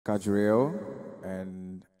KAJ Rheal,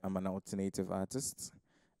 and I'm an alternative artist,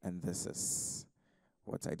 and this is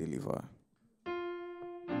what I deliver.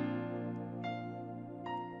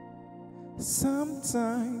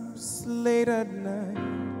 Sometimes late at night,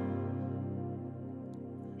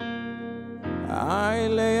 I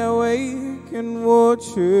lay awake and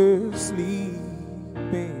watch her sleeping.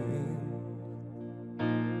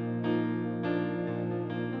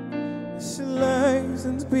 She lies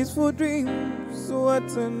in peaceful dreams, so I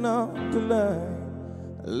turn out the light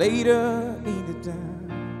later in the dark.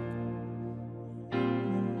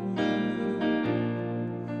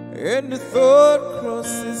 And the thought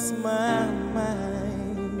crosses my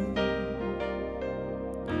mind,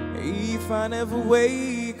 if I never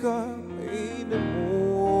wake up in the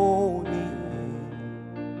morning,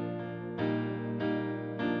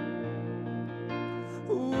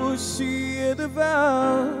 will she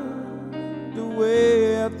about the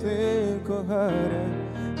way I think of her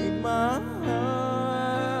in my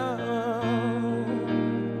heart?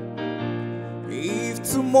 If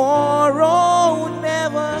tomorrow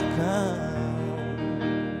never comes,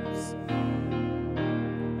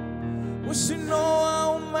 will she know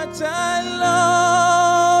how much I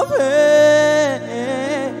love her?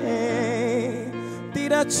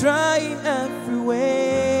 Did I try in every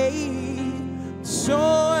way to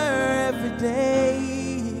show her every day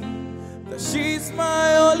that she's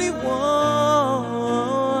my only one?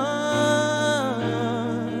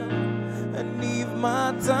 And if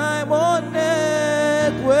my time on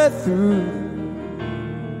earth were through,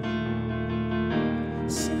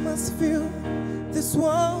 she must feel this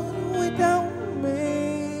world without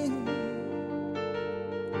me.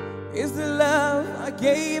 Is the love I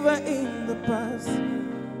gave her in the past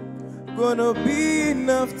gonna be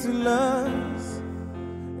enough to last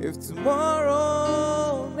if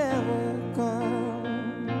tomorrow never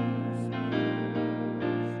comes?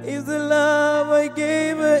 Is the love I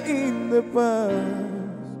gave her in the past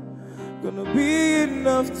gonna be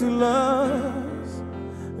enough to last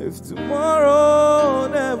if tomorrow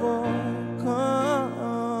never comes?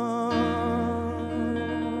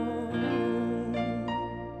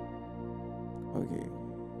 Okay,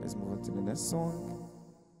 let's move on to the next song.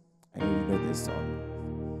 I know you know this song.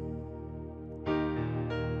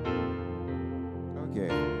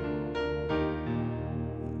 Okay.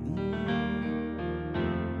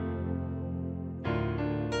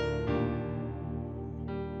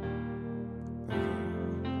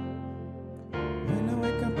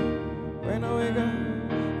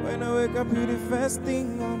 When I wake up, you're the first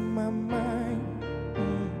thing on my mind.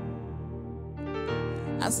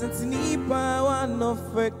 I sense Nipa, one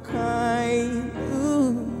of a kind.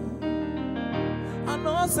 Ooh. I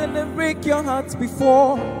know send them break your heart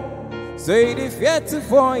before. Say if yet to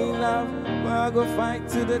fall in love, but I go fight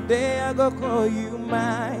to the day I go call you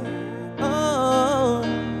mine. Oh,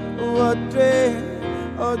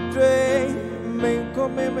 Audrey, men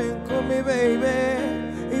come, baby.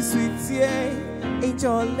 It's sweet, yeah, ain't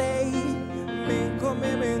your lady. Men come,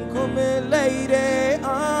 lady.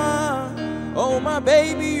 Oh, my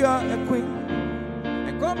baby, you are a queen.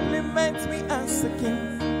 And compliment me as a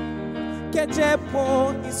king. KAJ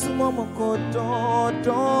Rheal is momoko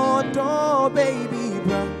do, baby,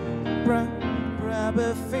 bra,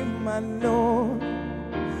 befimano.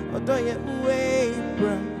 Odo ye way,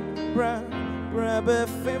 bra,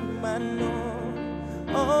 befimano.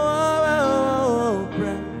 Oh,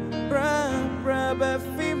 bra,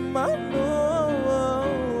 befimano.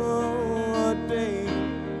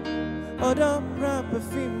 Odo bra,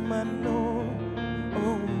 befimano.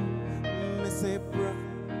 Oh, me say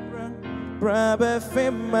bra,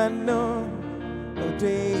 befimano. Oh,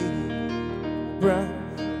 day, bra,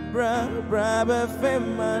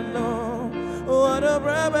 befimano. Oh, the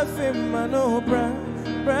bra, befimano, bra,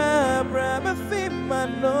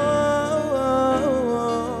 befimano.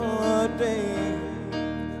 Oh, day,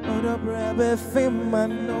 oh, the bra,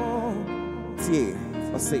 befimano. Yeah,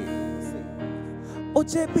 I say, oh,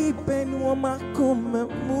 JB Ben, woman, come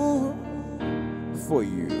move for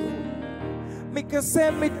you. Make a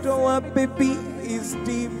send me to a baby is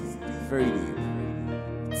deep, very deep.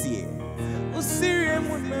 Yeah. Oh, serious,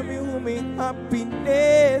 me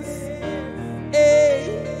happiness. Hey,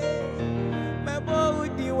 my boy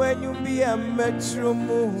with you when you be a metro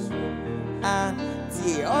move. Ah,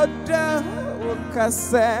 yeah, other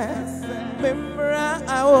Wakasa. Remember,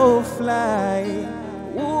 I will fly.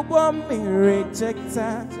 Who bomb me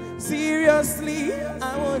rejector? Seriously,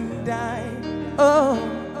 I won't die.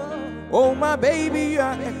 Oh, my baby, you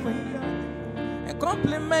are a queen. And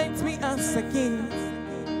compliment me as a king.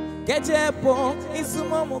 Kejepo,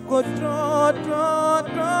 isumomo ko draw,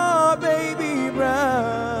 baby,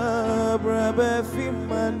 bra,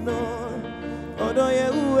 befimano. Odo ye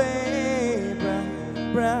uwe,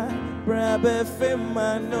 bra,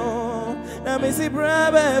 befimano. Na me si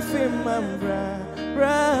bra, befimano,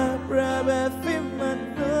 bra,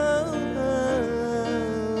 befimano.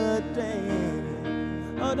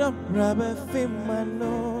 Odo bra,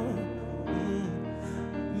 befimano.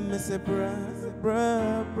 Me si bra,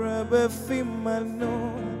 befimano.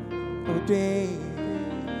 Ode,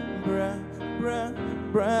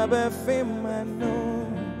 bra, befimano.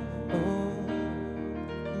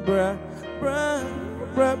 Bra,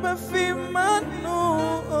 befimano.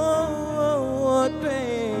 Ode,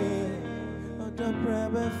 bra,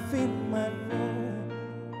 befimano.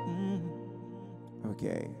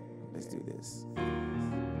 Okay, let's do this.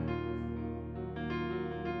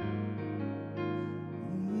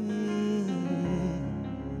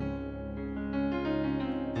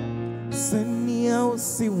 Senia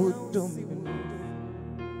si wudum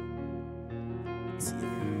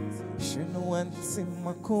ChannelOne si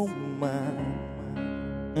makuma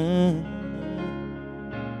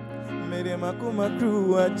Mede makuma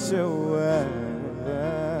kruwa chewa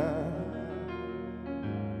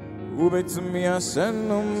Ube tumi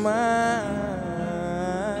ashanoma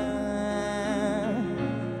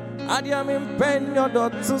Adia mimpenyo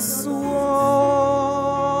dotu suo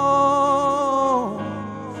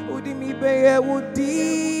mi beye would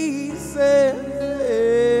say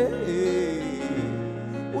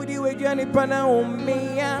would you again pana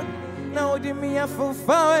umia na would me a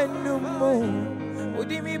fufa no mo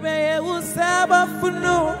would me beye would saba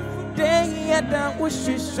funo day at that wish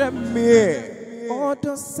me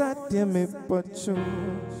odo sat me pacho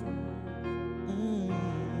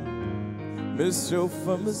Miss your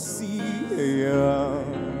pharmacy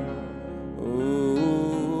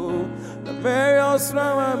Mary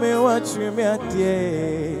Osrama me watch me at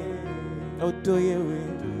ye. Odo ye we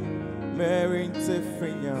Mary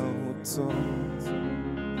Tiffany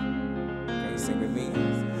Can you sing with me?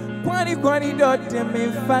 Kwani dot me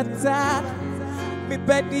fata me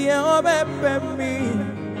pedia obe me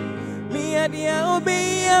me adia obe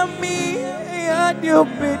me adia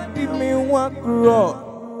peti me wakro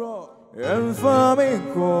and for me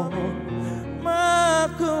ko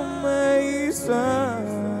makumaisa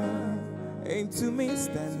into me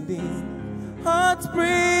standing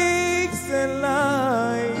heartbreaks and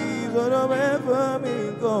lies whatever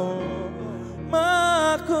me go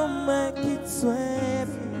come it sweat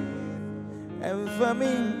and for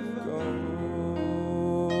me go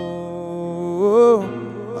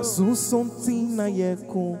asu something na ye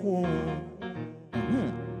ko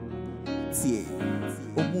tie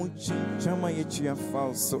omuchi chama ye chia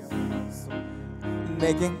falso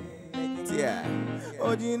negging yeah.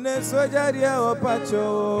 Ojine sojaria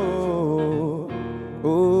opacho.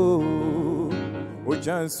 Oh, o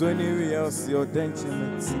chance anywhere else your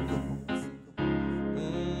tension.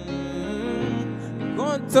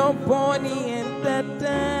 Contomponi and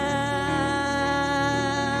tata.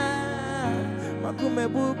 Makume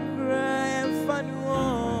bukra and fanu.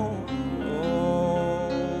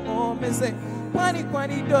 Oh, me say,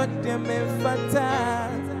 kwani dot me fata.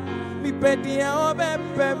 Mi pedia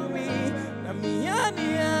obepe mi.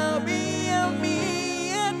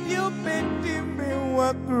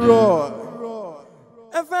 Roar.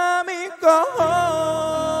 If I me go home,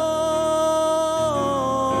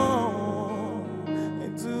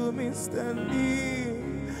 into me standing,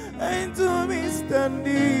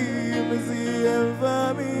 me see if I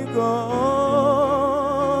me go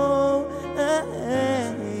home,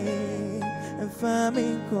 if I me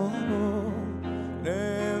go home,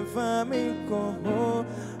 if I me go home,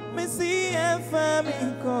 me see if I me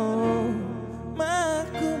go home.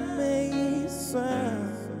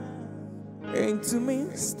 Into me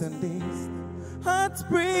standing,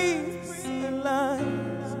 heartbreaks and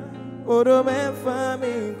lies. What do me for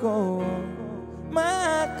me go?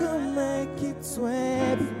 My can make it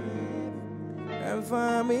sweat and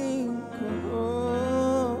for me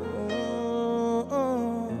go.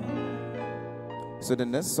 So the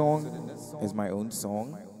next song is my own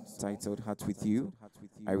song titled "Heart with You."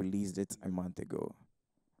 I released it a month ago.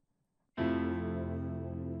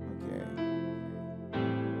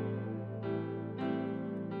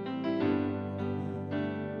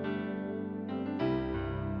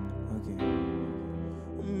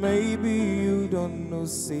 Maybe you don't know,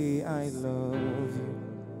 say I love you.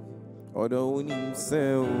 Although him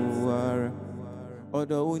say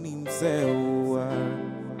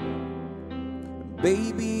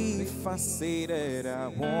baby, if I say that I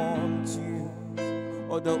want you,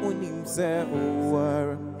 Odo unim say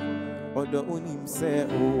oh, Odo unim say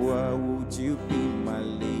oh, would you be my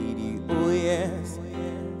lady? Oh yes,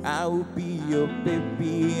 I will be your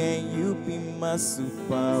baby and you be my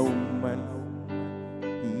superwoman.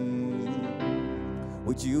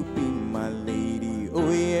 Would you be my lady?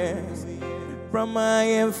 Oh yes. From my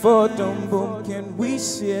end for boom, can we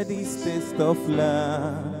share this taste of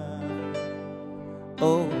love?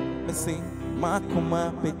 Oh, me say,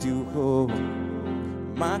 Makuma Peduho,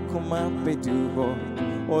 Makuma Peduho.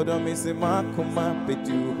 Oh, don't me say, Makuma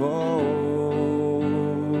Peduho.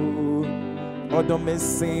 Oh, don't me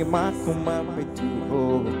say, Makuma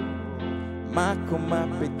Peduho, Makuma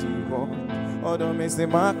Peduho. Oh, don't me say,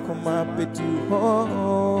 Makuma Peduho.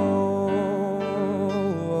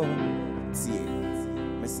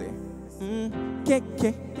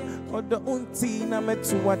 Keke, odo unti na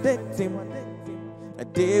metu adetim. A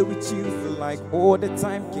day with you feel like all the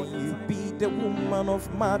time. Can you be the woman of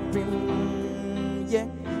my dream? Yeah,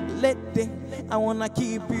 let it. I wanna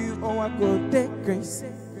keep you, oh I go take grace.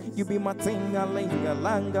 You be my tinga-linga,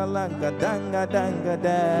 langa-langa,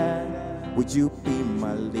 danga-danga-da. Would you be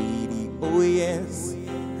my lady? Oh yes,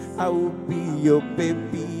 I will be your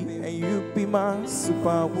baby and you be my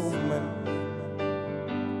superwoman.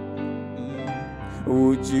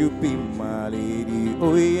 Would you be my lady?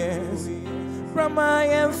 Oh yes. From my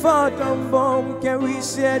end for bomb, can we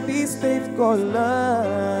share this faith called love?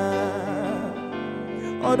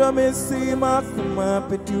 Odo me see makuma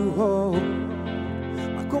peduho,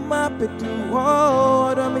 makuma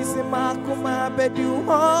peduho. Odo me see makuma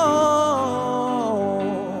peduho.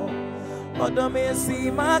 Odo me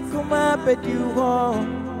see makuma peduho,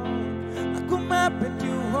 makuma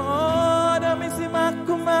peduho. Odo me see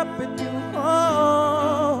makuma peduho.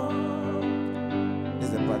 This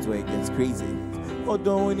is the part where it gets crazy. Oh,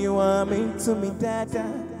 don't you want me to me, dada?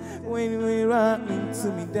 When you want me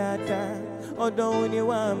to me, dada? Oh, don't you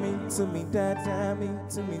want me to me, dada? Me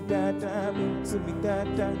to me, dada? Me to me,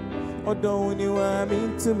 dada? Oh, don't you want me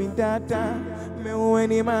to me, dada? Me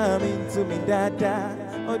when you want me to me, dada?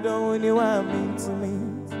 Oh, don't you want me to me?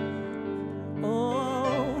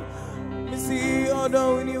 Oh, me see, oh,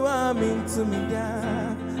 don't you want me to me,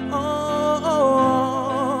 dada?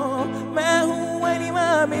 Oh, man, when you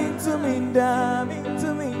want me to me, da, me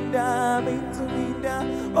to me, da, me to me, da.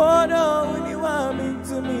 Oh, no, when you want me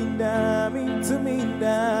to me, da, me to me,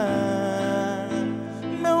 da.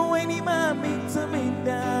 No, when you want me to me,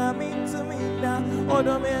 da, me to me, da. Oh,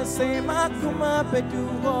 no, me say, Makuma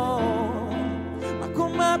Peduho,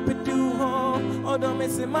 Makuma Peduho. Oh, no, me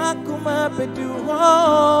say, Makuma Peduho.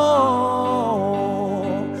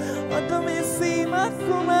 Oh, no, me say,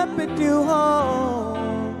 Makuma Peduho,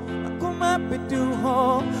 Makuma Peduho.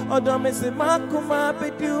 Oh, don't me say Makuma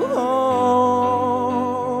Peduho.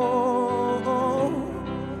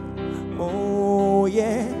 Oh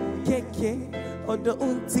yeah, keke. Oh, the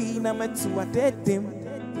unti na metu adetim.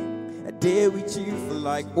 A day with you for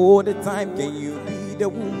like all the time. Can you be the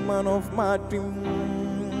woman of my dream?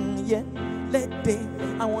 Yeah, let it.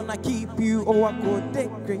 I wanna keep you, oh I go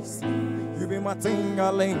take grace. You be my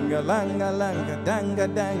tinga-linga, langa-langa,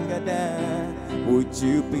 danga-danga-da. Would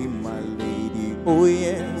you be my lady? Oh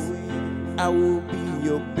yes, I will be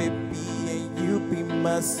your baby and you be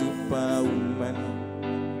my superwoman.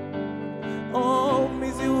 Oh,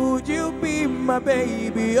 Missy, would you be my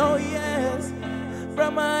baby? Oh yes,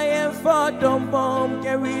 from my end for bomb,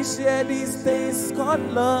 can we share this taste called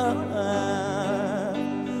love?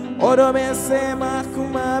 Oh, don't me say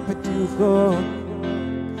Makuma Peduho,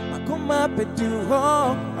 Makuma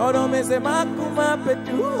Peduho. Oh, don't me say Makuma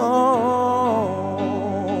Peduho.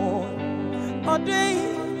 Oh, day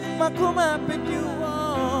Makuma Peduho,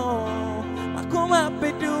 Makuma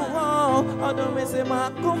Peduho. Oh, don't me say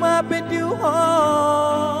Makuma Peduho.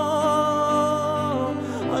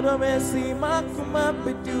 Oh, don't me say Makuma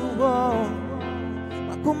Peduho,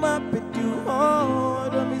 Makuma Peduho. Oh,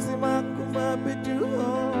 don't me say Makuma Peduho.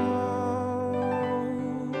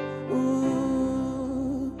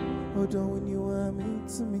 Oh, don't you want me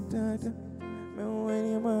to me, dada? Me when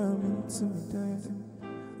you want me to me, dada?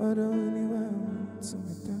 Oh, don't you want me to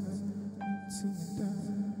me, dada? To me,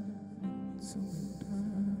 dada? To me,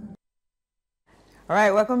 dada? All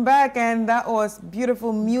right, welcome back, and that was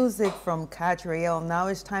beautiful music from KAJ Rheal. Now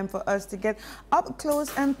it's time for us to get up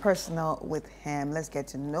close and personal with him. Let's get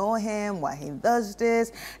to know him, why he does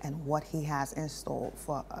this, and what he has in store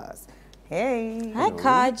for us. Hey. Hi,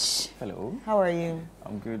 KAJ. Hello. How are you?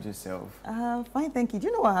 I'm good, yourself? Fine, thank you. Do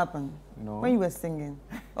you know what happened? No. When you were singing.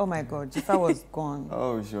 Oh my God, Jifa was gone.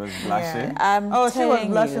 Oh, she was blushing. Oh, she was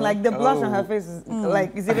blushing. You. Like the blush on her face is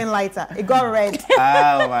like is even lighter. It got red.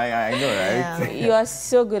 Oh my, I know, right? Yeah. You are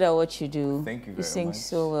so good at what you do. Thank you very You sing much.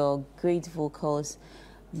 so well. Great vocals,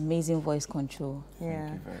 amazing voice control.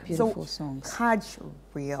 Yeah. Beautiful so, songs. KAJ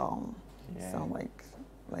Rheal. Yeah. Sound like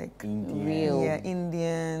Indian. Real. yeah,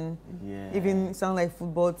 Indian. Yeah. Even sound like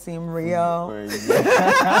football team Real. Yeah.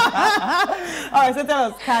 All right, so tell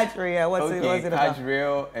us KAJ Rheal. What's it about? KAJ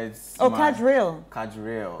Rheal, it's KAJ Rheal. KAJ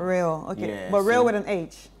Rheal. Real. Okay. Yeah, But Real so- with an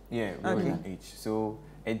H. Yeah, Rheal with an H. So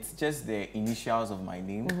it's just the initials of my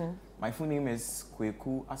name. My full name is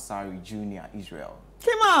Kweku Asari Jr. Israel.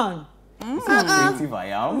 Come on. It's how creative I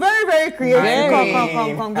am. Very, very creative. Very.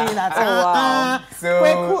 Come, give me that. Oh, wow. So-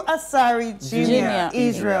 Kweku Asari Jr. Jr.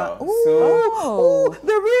 Israel. So- Ooh,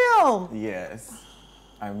 the Real. Yes.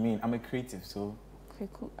 I mean, I'm a creative, so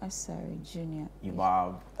Kweku Asari Jr.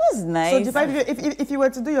 Ibab. That's nice. So if you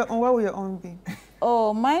were to do your own, what would your own be?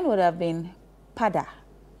 Oh, mine would have been Pada.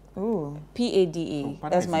 Ooh. P-A-D-A. Oh,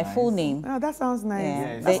 Pada That's is my nice. full name. Oh, that sounds nice.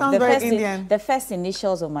 Yeah. That sounds very first Indian. The first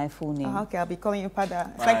initials of my full name. Okay, I'll be calling you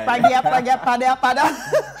Pada. It's Right. like Pada.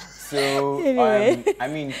 So, Anyway. I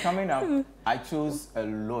mean, coming up, I chose a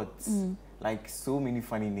lot, like so many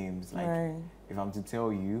funny names. Like, Right. if I'm to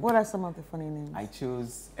tell you, What are some of the funny names? I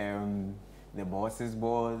chose the boss's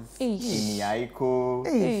boss, Ish. Iniaiko,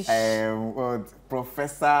 Ish. what,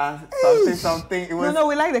 Professor, something. It was No,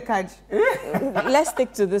 we like the KAJ. Let's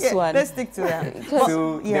stick to this Yeah, one. let's stick to that.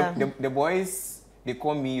 So yeah. the boys, they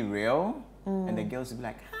call me Real, and the girls will be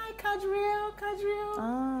like, hi, KAJ Rheal, KAJ Rheal.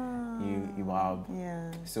 Ah. You wow.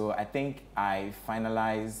 Yeah. So I think I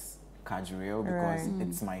finalized KAJ Rheal because Right.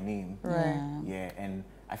 it's my name. Right. Yeah, and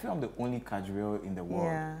I feel I'm the only KAJ Rheal in the world.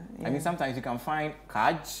 Yeah, I mean, sometimes you can find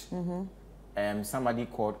KAJ, somebody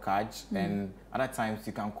called KAJ, and other times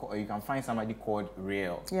you can find somebody called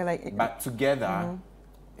Rheal. Yeah, like But together,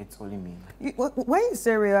 it's only me. when you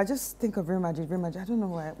say Real, I just think of Real Madrid. Real Madrid. I don't know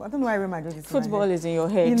why. I don't know why Real Madrid is in my Football head. is in your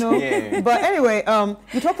head. You know. Yeah. But anyway,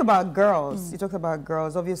 you talked about girls. You talked about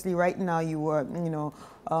girls. Obviously, right now you were,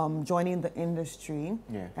 joining the industry.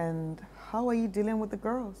 Yeah. And how are you dealing with the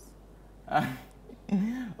girls?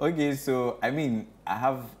 Okay, so I mean, I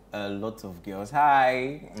have a lot of girls.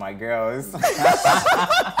 Hi, my girls.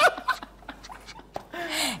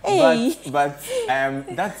 Hey. But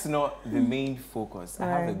that's not the main focus. I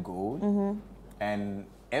have a Right. goal, and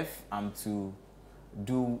if I'm to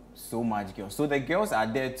do so much girls, so the girls are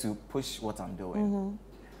there to push what I'm doing.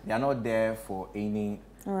 They are not there for any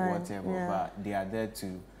Right, whatever, yeah. but they are there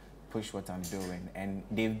to push what I'm doing, and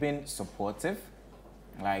they've been supportive.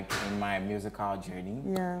 Like in my musical journey,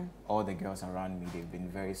 Yeah. all the girls around me, they've been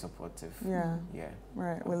very supportive. Yeah. Yeah.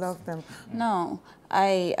 Right. We love them. No,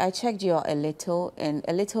 I checked you out a little, and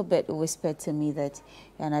a little bit whispered to me that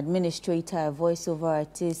you're an administrator, a voiceover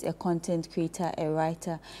artist, a content creator, a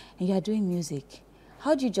writer, and you are doing music.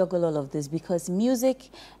 How do you juggle all of this? Because music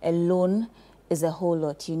alone is a whole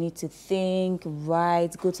lot. You need to think,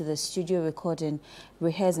 write, go to the studio, record, and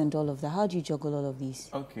rehearse, and all of that. How do you juggle all of these?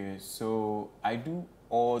 Okay, so I do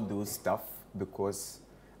all those stuff because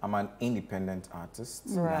I'm an independent artist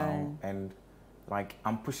Right. now, and like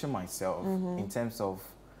I'm pushing myself in terms of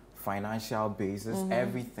financial basis,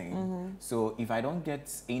 everything. So if I don't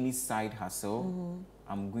get any side hustle,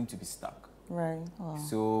 I'm going to be stuck. Right.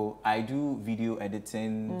 So I do video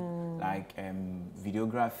editing, like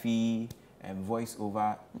videography and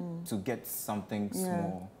voiceover to get something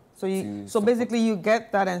small. So to so support basically you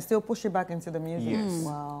get that and still push it back into the music. Yes.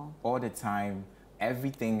 Wow. all the time.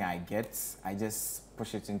 Everything I get, I just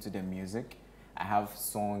push it into the music. I have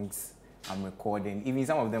songs I'm recording. Even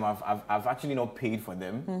some of them I've actually not paid for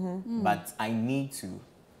them, but I need to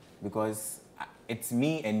because it's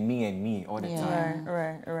me and me and me all the Yeah. time.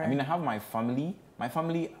 Right. I mean, I have my family. My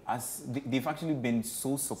family, they've actually been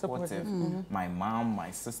so supportive. Supportive. My mom,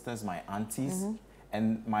 my sisters, my aunties,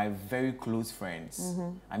 and my very close friends.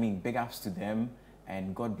 I mean, big ups to them,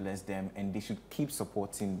 and God bless them, and they should keep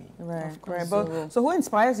supporting me. Right. Of course. But so who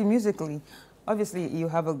inspires you musically? Obviously, you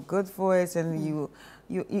have a good voice and you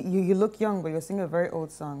look young, but you're singing a very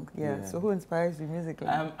old song. Yeah. Yeah. So who inspires you musically?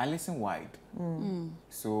 I listen wide,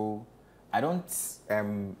 so I don't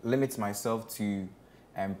limit myself to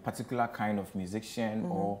particular kind of musician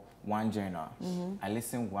or one genre. I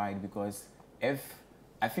listen wide because if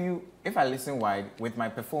I listen wide with my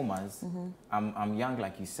performance, I'm young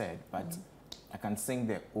like you said, but I can sing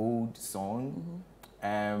the old song,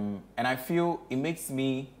 and I feel it makes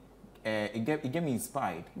me it get me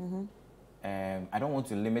inspired. I don't want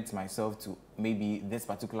to limit myself to maybe this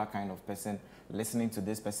particular kind of person, listening to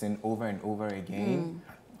this person over and over again.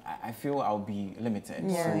 I feel I'll be limited.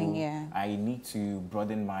 Yeah. So Yeah. I need to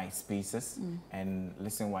broaden my spaces and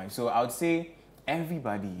listen wide. So I would say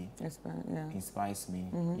everybody inspires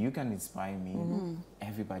me. You can inspire me.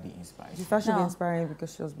 Everybody inspires me. If I should be No. inspiring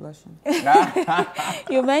because she was blushing.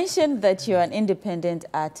 You mentioned that you're an independent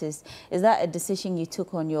artist. Is that a decision you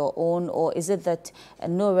took on your own, or is it that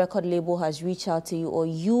no record label has reached out to you, or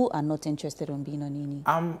you are not interested in being on any?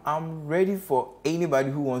 I'm ready for anybody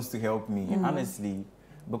who wants to help me, honestly,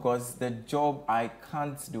 because the job, I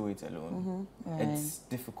can't do it alone. It's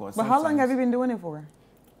difficult. But how long have you been doing it for?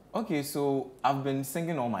 Okay, so I've been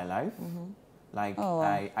singing all my life. Like,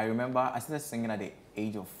 I remember I started singing at the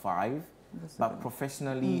age of 5, but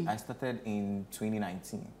professionally I started in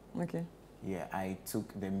 2019. Okay. Yeah, I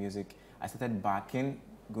took the music. I started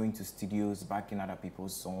going to studios, backing other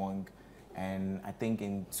people's song, and I think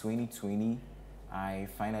in 2020 I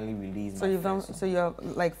finally released. So you've done. So you're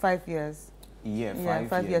like 5 years. Yeah,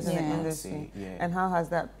 5 years in the Yeah. industry. Yeah. And how has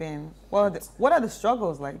that been? What are the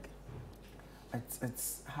struggles like?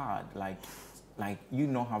 It's hard, like you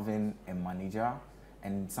not having a manager,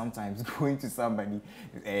 and sometimes going to somebody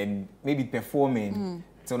and maybe performing.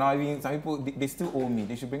 So now even some people they still owe me.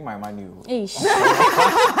 They should bring my money. Ish.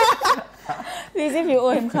 Please, if you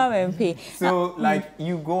owe him, come and pay. So like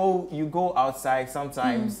you go outside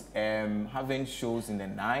sometimes, having shows in the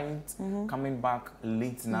night, coming back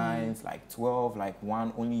late nights, like 12, like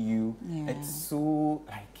 1, only you. Yeah. It's so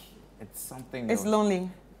like it's something. It's else. lonely.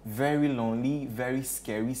 Very lonely, very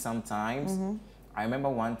scary sometimes. I remember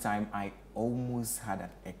one time I almost had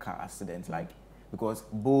a car accident, like because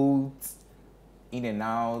both in and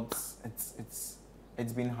out.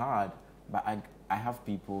 It's been hard, but I have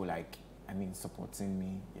people supporting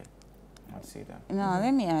me. Yeah, I'd say that. Now,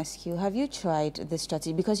 let me ask you, have you tried this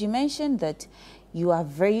strategy? Because you mentioned that you are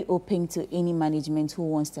very open to any management who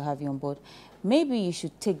wants to have you on board. Maybe you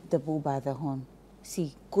should take the bull by the horn.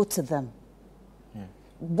 See, go to them.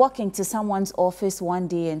 Walk into someone's office one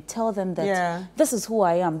day and tell them that this is who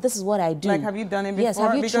I am, this is what I do. Like, have you done it before? Yes,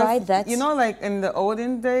 have you tried that? You know, like in the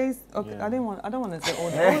olden days. Okay, I don't want to say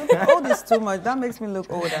old. Old is too much. That makes me look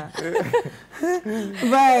older.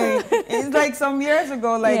 Right. It's like some years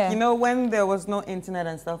ago, like you know, when there was no internet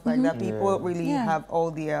and stuff like that, people really have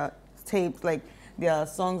all their tapes, like their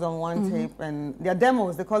songs on one tape and their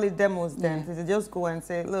demos. They call it demos then. So they just go and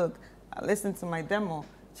say, look, listen to my demo,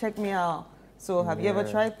 check me out. So have you ever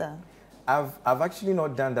tried that? I've actually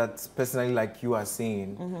not done that personally like you are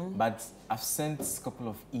saying, but I've sent a couple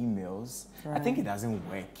of emails. I think it doesn't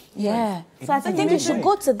work. Yeah. Like, so I think you should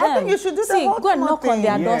go to them. I think you should do See, the go and knock on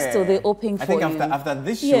their doors till they open for you. I think after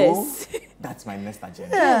this show, that's my next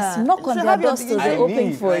agenda. Yes, knock on their doors till they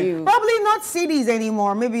open for you. Probably not CDs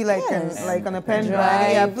anymore. Maybe like like on a pen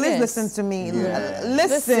drive. Yeah, please listen to me.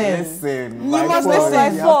 Listen. You must listen.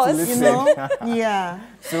 By force. You know? Yeah.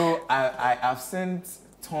 So I've sent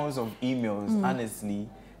tons of emails, honestly,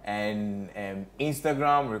 and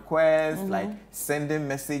Instagram requests, like sending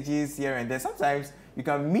messages here and there. Sometimes you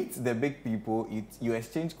can meet the big people, you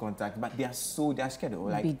exchange contact, but they are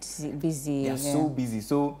scheduled. Like busy. They are so busy.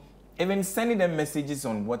 So even sending them messages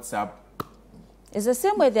on WhatsApp. It's the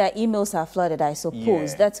same way their emails are flooded, I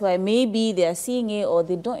suppose. That's why maybe they are seeing it or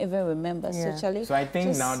they don't even remember. So I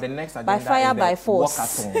think now the next agenda by fire, is by force.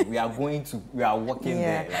 Walkathon. we are walking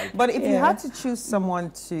there. Like, but if you had to choose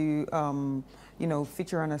someone to, you know,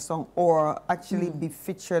 feature on a song or actually be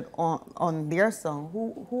featured on their song,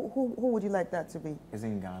 who would you like that to be? Is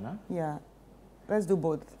in Ghana? Yeah. Let's do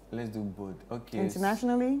both. Let's do both. Okay.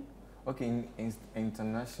 Internationally? Okay,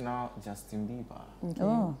 international, Justin Bieber. Okay.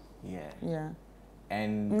 Oh. Yeah.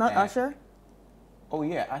 And not Usher? Oh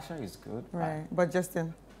yeah, Usher is good. Right, but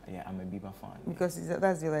Justin? Yeah, I'm a Bieber fan. Because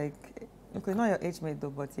that's your like, okay, not your age mate though,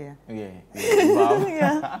 but yeah.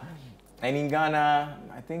 Yeah. And in Ghana,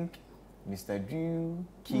 I think Mr. Drew,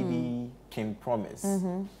 Kiddy, Kim Promise.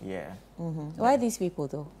 Yeah. Why these people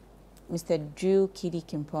though? Mr. Drew, Kiddy,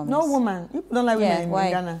 Kim Promise. No woman. You don't like women in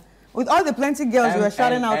Ghana. With all the plenty girls you were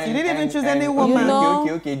shouting out, you didn't even choose any woman. You know,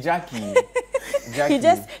 okay, Jackie.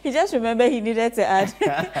 He just remembered he needed to add.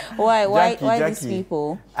 Why these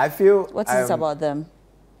people? I feel. What is it about them?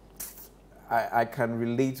 I can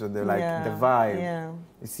relate to the the vibe. Yeah.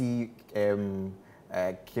 You see,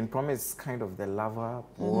 Kim Promise is kind of the lover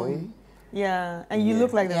boy, Yeah, and you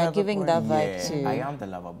look like the lover giving boy. that vibe too. I am the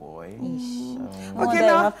lover boy. Okay, now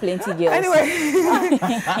now have plenty girls. Anyway,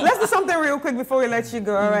 let's do something real quick before we let you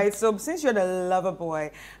go. All right. So since you're the lover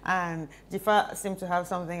boy, and Jifa seemed to have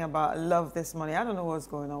something about love this morning. I don't know what's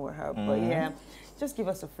going on with her, but yeah, just give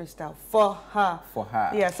us a freestyle for her. For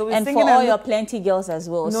her. Yeah. So we're And singing for all your plenty girls as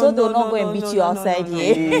well. So they'll not go and beat you outside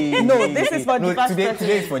here. No, this is for Jifa.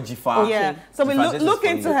 Today is for Jifa. Yeah. So we look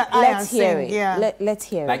into her eye and Let's hear sing. it. Yeah. Let's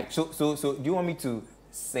hear Like it. so do you want me to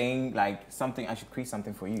sing like something? I should create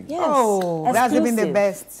something for you. Yes. Oh, that's even the Exclusive.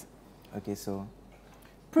 best. Okay, so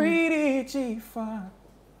pretty Jifa,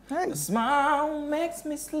 Hey. a smile makes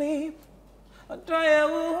me sleep. Adore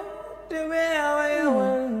you the way I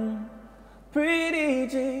want. Pretty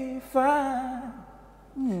Jifa,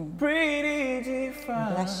 pretty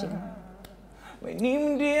Jifa. Blushing. When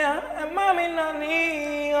him dear and mommy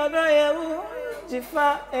nani, adore you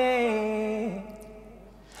Jifa, eh.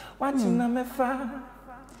 Watching on me fa.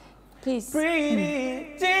 Please.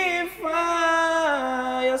 Pretty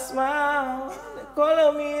Jifa, your smile, they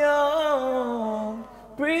call me on.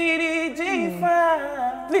 Pretty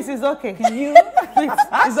Jifa. Please, it's okay. You Please,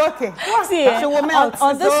 it's okay. See, She will melt.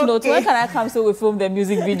 on It's this note, okay. when can I come so we film the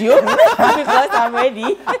music video? Because I'm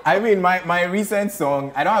ready. I mean, my recent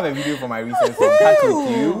song, I don't have a video for my recent song, Catch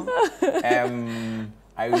With You.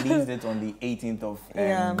 I released it on the 18th of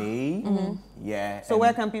Yeah. May. Yeah. So and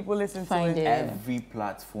where can people listen Find to it? it. every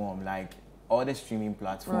platform, like all the streaming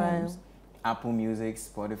platforms, Apple Music,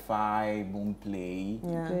 Spotify, Boomplay,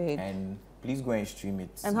 Yeah. Great. and please go and stream it.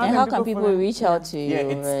 And And how can people follow? reach out to you?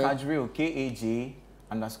 Yeah, it's right? KAJ Rheal,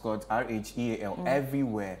 KAJ_RHEAL,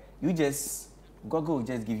 everywhere. You just, Google will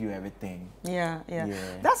just give you everything. Yeah. Yeah.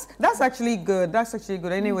 That's actually good. That's actually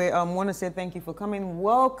good. Anyway, want to say thank you for coming.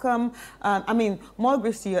 Welcome. I mean, more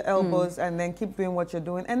grace to your elbows, and then keep doing what you're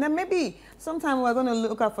doing. And then maybe sometime we're going to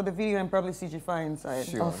look out for the video and probably see Jifa inside.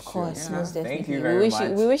 Sure. Of course, sure. most definitely. Thank you very much.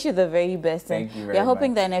 We wish you the very best. Thank and you very we're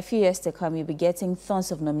hoping much. that in a few years to come, you'll be getting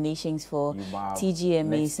tons of nominations for You wow. TGMAs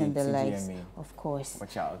Let's and the see likes. TGMA. Of course.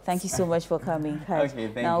 Watch out. Thank you so much for coming, KAJ. Okay,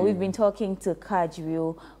 thank now, you. we've been talking to KAJ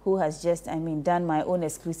Rheal, who has just, done my own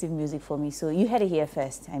exclusive music for me. So you heard it here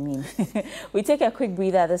first. We take a quick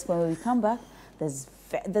breather at this point. When we come back,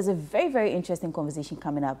 there's a very, very interesting conversation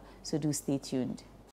coming up. So do stay tuned.